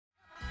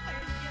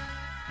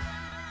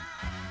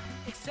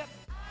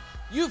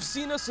You've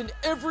seen us in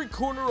every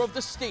corner of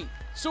the state,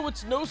 so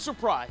it's no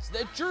surprise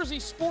that Jersey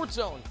Sports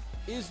Zone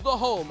is the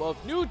home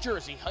of New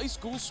Jersey high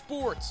school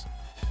sports.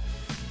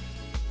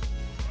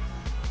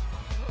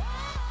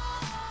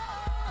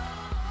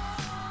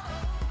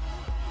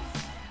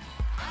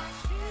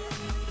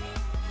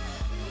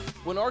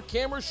 When our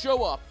cameras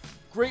show up,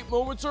 great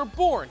moments are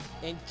born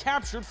and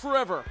captured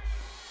forever.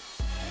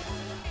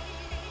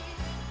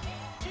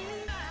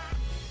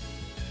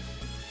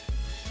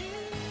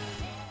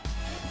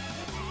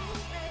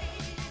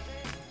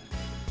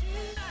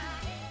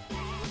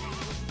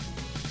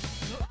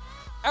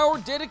 Our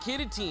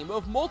dedicated team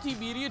of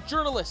multimedia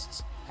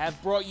journalists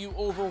have brought you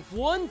over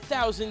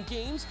 1,000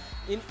 games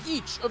in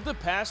each of the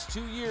past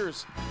 2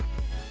 years.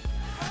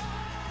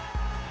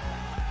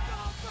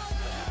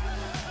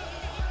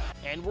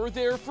 And we're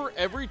there for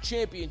every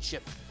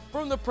championship,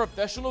 from the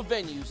professional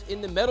venues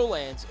in the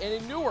Meadowlands and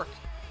in Newark,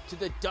 to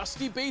the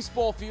dusty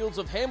baseball fields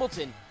of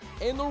Hamilton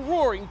and the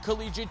roaring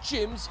collegiate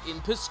gyms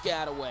in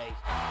Piscataway.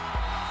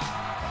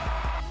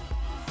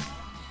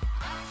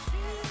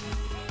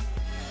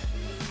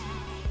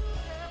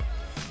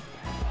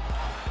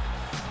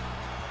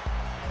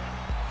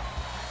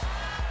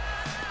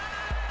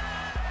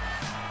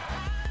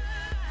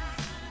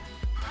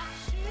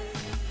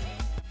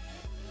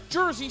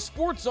 Jersey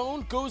Sports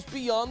Zone goes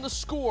beyond the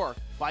score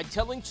by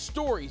telling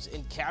stories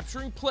and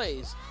capturing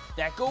plays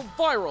that go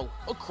viral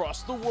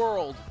across the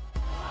world.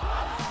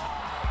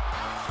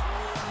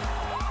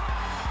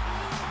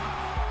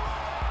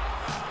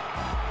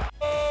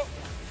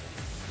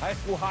 High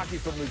school hockey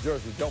from New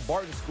Jersey. Del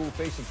Barton School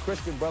facing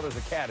Christian Brothers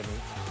Academy.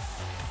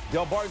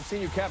 Del Barton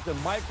senior captain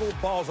Michael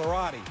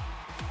Balzarati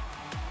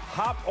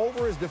hopped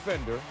over his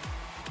defender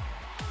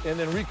and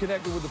then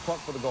reconnected with the puck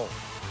for the goal.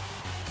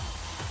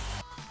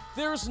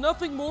 There's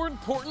nothing more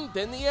important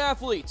than the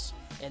athletes,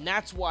 and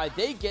that's why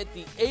they get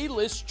the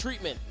A-list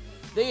treatment.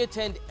 They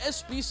attend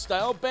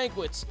ESPY-style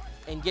banquets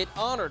and get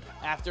honored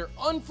after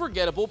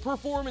unforgettable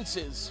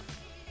performances.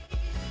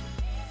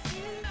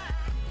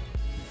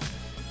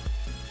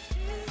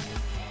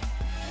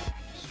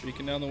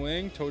 Streaking down the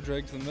wing, toe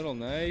drag to the middle,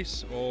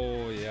 nice.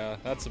 Oh yeah,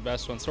 that's the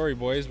best one. Sorry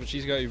boys, but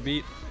she's got you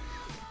beat.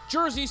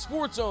 Jersey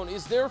Sports Zone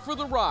is there for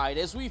the ride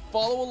as we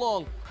follow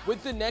along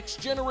with the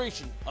next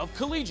generation of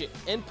collegiate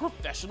and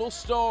professional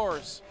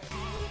stars.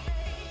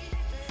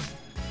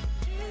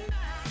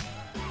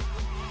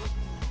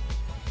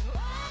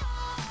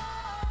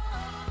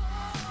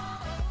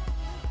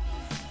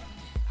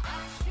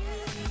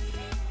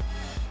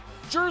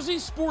 Jersey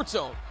Sports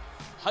Zone.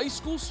 High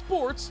school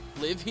sports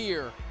live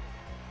here.